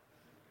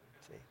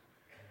 See?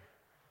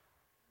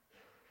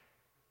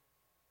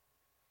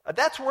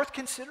 That's worth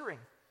considering.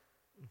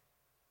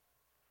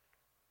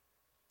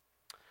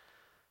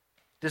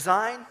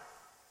 Design,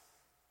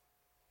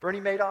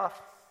 Bernie Madoff,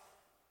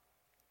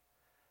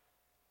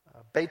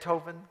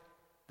 Beethoven,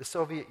 the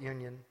Soviet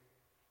Union.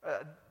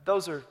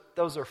 Those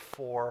are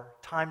four.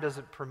 Time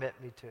doesn't permit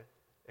me to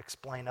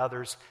explain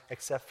others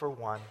except for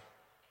one.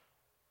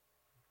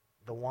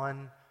 The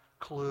one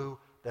clue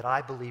that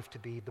I believe to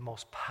be the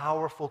most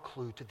powerful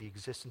clue to the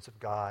existence of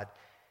God,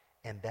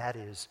 and that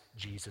is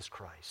Jesus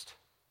Christ.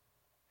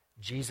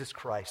 Jesus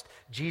Christ.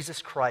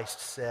 Jesus Christ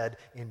said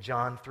in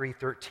John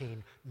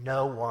 3:13,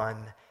 no one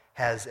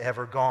has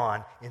ever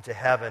gone into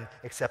heaven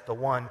except the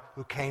one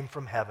who came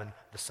from heaven,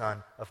 the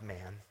Son of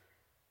Man.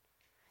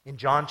 In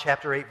John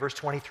chapter 8, verse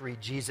 23,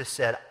 Jesus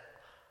said,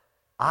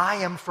 I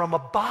am from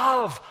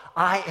above.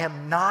 I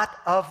am not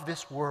of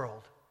this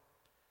world.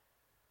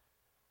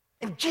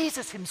 And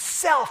Jesus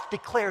himself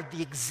declared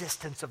the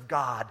existence of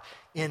God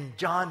in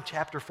John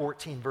chapter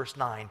 14, verse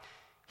 9.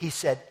 He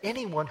said,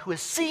 anyone who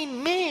has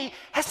seen me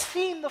has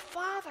seen the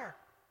Father.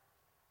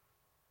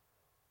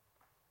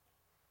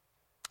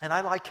 And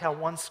I like how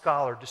one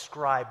scholar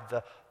described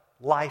the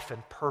life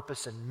and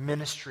purpose and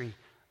ministry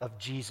of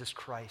Jesus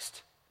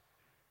Christ.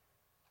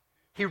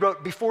 He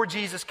wrote, before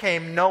Jesus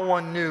came, no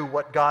one knew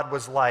what God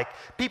was like.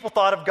 People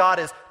thought of God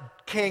as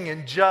king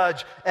and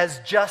judge, as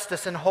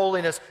justice and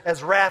holiness,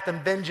 as wrath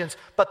and vengeance,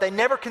 but they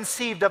never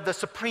conceived of the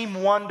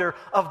supreme wonder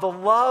of the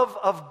love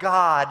of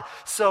God.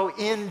 So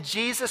in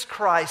Jesus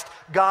Christ,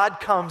 God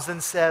comes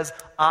and says,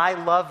 I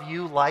love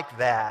you like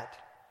that.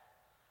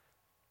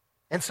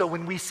 And so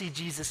when we see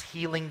Jesus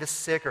healing the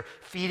sick or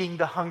feeding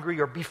the hungry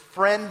or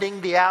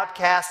befriending the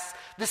outcasts,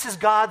 this is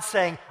God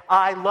saying,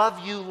 I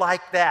love you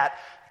like that.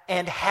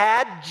 And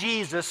had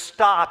Jesus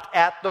stopped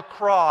at the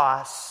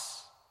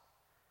cross,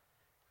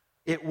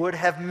 it would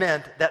have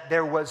meant that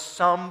there was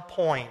some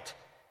point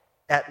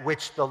at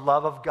which the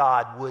love of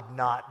God would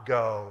not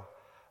go.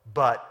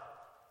 But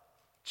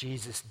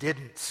Jesus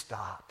didn't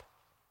stop.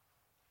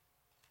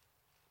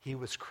 He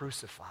was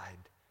crucified.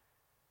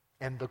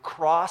 And the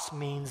cross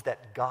means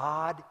that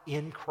God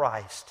in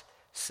Christ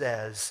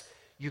says,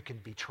 you can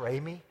betray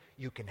me,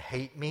 you can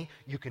hate me,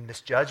 you can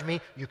misjudge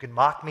me, you can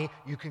mock me,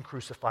 you can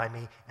crucify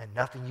me, and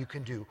nothing you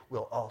can do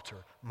will alter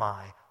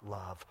my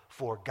love.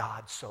 For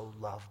God so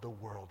loved the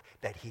world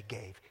that he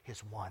gave his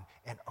one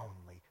and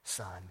only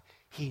Son.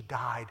 He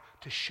died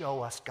to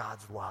show us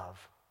God's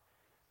love.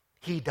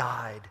 He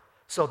died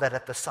so that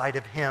at the sight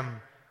of him,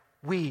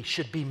 we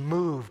should be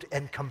moved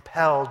and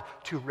compelled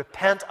to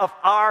repent of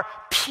our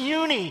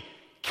puny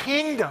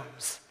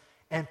kingdoms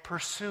and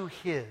pursue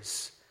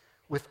his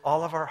with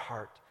all of our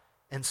heart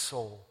and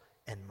soul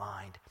and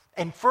mind.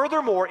 And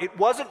furthermore, it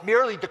wasn't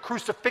merely the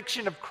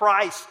crucifixion of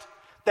Christ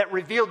that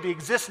revealed the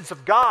existence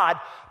of God,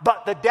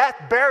 but the death,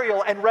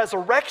 burial, and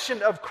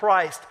resurrection of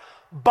Christ,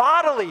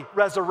 bodily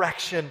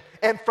resurrection.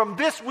 And from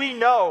this we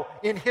know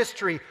in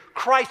history,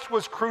 Christ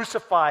was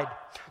crucified,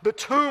 the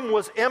tomb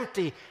was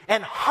empty,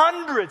 and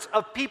hundreds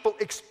of people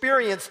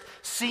experienced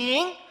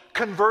seeing,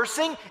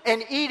 conversing,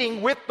 and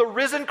eating with the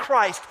risen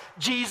Christ,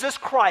 Jesus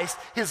Christ,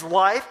 his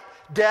life,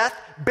 death,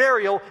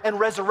 burial, and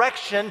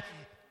resurrection.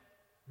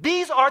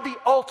 These are the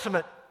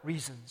ultimate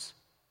reasons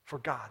for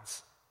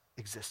God's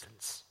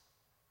existence,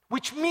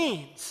 which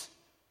means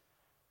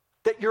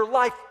that your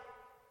life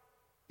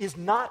is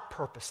not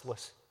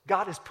purposeless.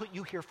 God has put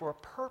you here for a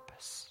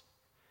purpose.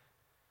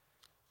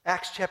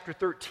 Acts chapter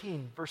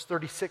 13, verse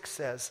 36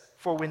 says,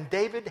 "For when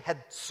David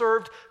had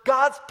served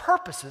God's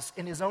purposes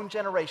in his own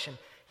generation,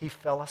 he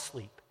fell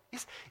asleep."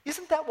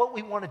 Isn't that what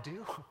we want to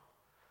do?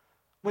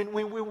 When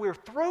we're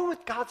through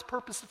with God's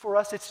purposes for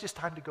us, it's just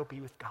time to go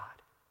be with God.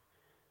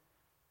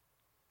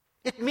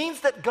 It means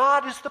that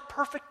God is the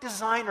perfect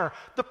designer,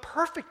 the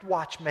perfect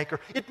watchmaker.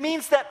 It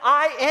means that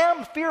I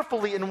am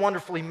fearfully and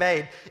wonderfully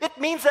made. It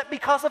means that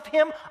because of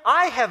him,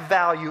 I have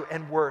value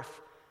and worth.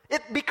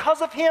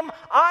 Because of him,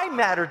 I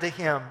matter to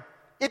him.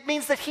 It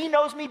means that he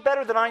knows me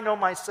better than I know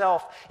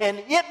myself. And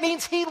it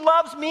means he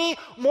loves me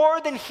more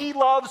than he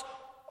loves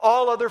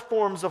all other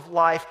forms of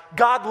life.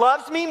 God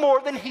loves me more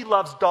than he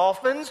loves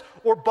dolphins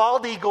or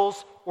bald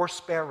eagles or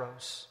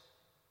sparrows.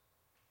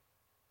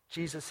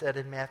 Jesus said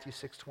in Matthew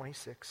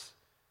 6:26,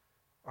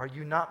 "Are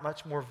you not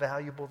much more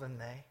valuable than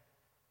they?"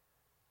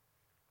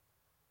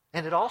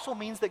 And it also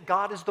means that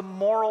God is the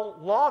moral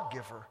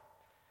lawgiver,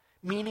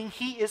 meaning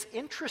he is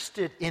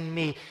interested in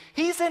me.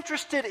 He's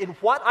interested in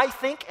what I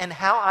think and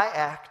how I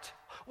act.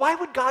 Why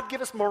would God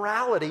give us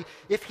morality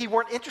if he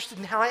weren't interested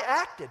in how I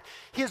acted?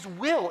 His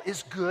will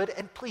is good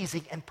and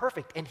pleasing and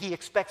perfect, and he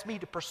expects me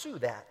to pursue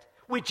that,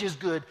 which is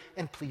good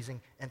and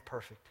pleasing and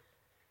perfect.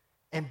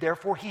 And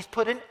therefore, he's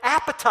put an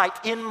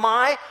appetite in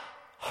my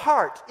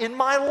heart, in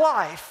my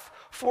life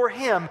for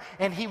him,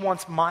 and he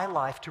wants my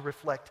life to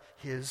reflect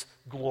his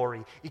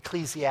glory.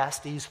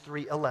 Ecclesiastes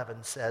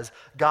 3:11 says,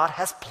 "God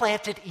has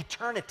planted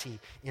eternity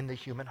in the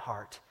human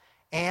heart."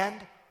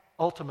 And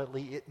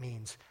ultimately, it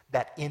means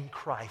that in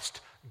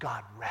Christ,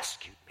 God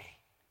rescued me.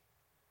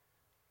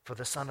 For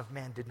the Son of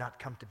Man did not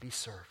come to be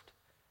served,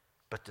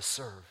 but to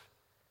serve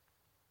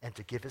and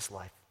to give his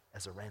life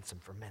as a ransom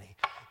for many.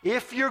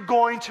 If you're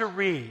going to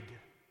read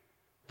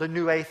the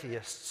New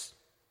Atheists,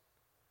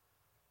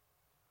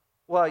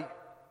 well,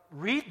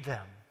 read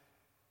them.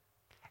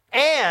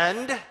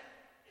 And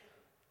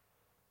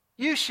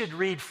you should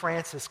read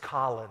Francis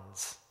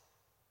Collins'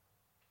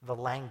 The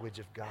Language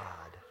of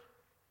God.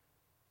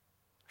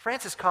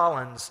 Francis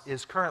Collins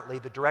is currently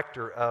the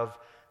director of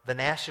the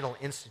National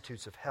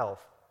Institutes of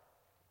Health.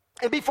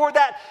 And before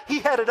that, he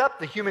headed up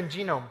the Human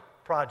Genome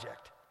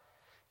Project.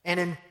 And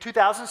in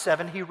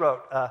 2007, he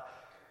wrote a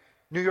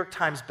New York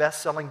Times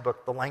best-selling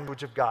book, The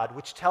Language of God,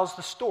 which tells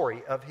the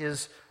story of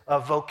his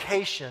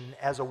vocation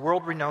as a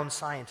world-renowned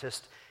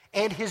scientist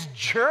and his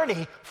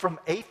journey from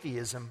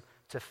atheism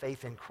to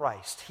faith in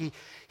Christ.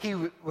 He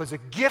was a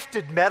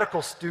gifted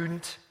medical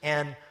student,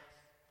 and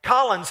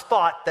Collins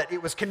thought that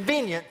it was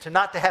convenient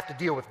not to have to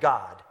deal with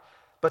God.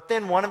 But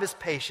then one of his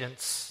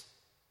patients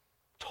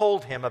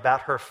told him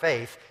about her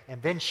faith,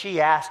 and then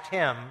she asked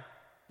him,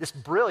 this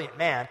brilliant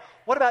man,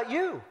 "What about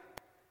you?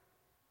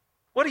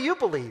 What do you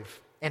believe?"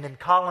 And in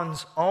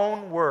Collins'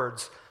 own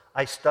words,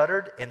 "I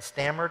stuttered and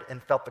stammered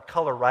and felt the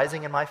color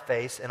rising in my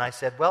face, and I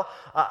said, 'Well,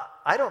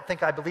 I don't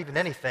think I believe in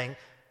anything.'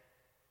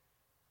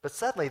 But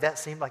suddenly that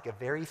seemed like a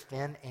very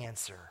thin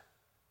answer.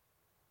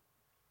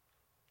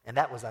 And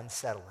that was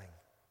unsettling.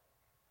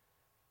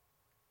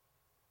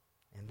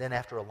 And then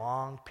after a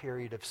long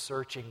period of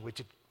searching,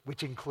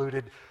 which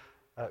included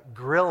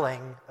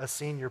grilling a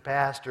senior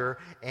pastor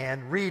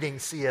and reading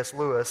C.S.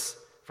 Lewis,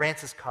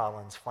 Francis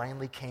Collins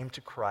finally came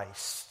to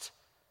Christ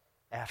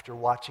after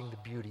watching the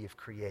beauty of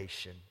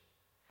creation.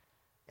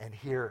 And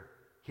here's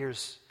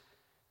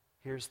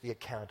the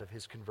account of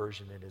his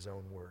conversion in his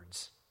own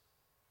words.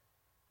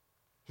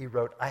 He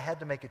wrote, "I had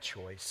to make a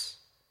choice.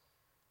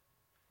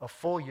 A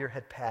full year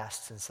had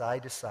passed since I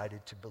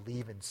decided to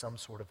believe in some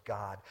sort of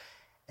God,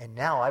 and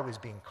now I was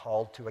being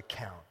called to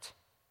account.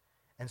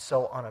 And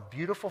so on a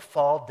beautiful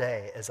fall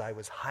day, as I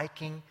was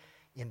hiking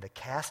in the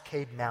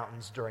Cascade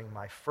Mountains during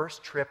my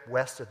first trip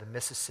west of the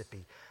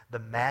Mississippi, the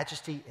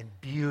majesty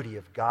and beauty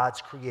of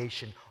God's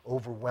creation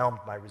overwhelmed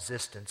my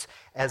resistance.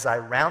 As I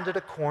rounded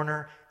a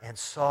corner and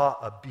saw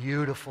a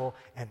beautiful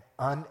and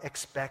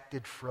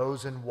unexpected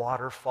frozen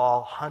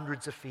waterfall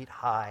hundreds of feet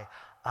high,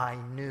 I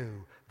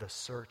knew the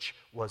search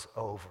was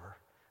over.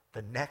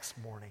 The next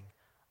morning,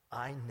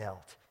 I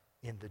knelt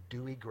in the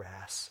dewy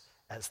grass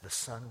as the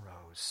sun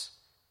rose,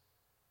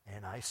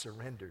 and I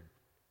surrendered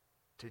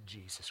to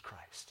Jesus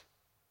Christ."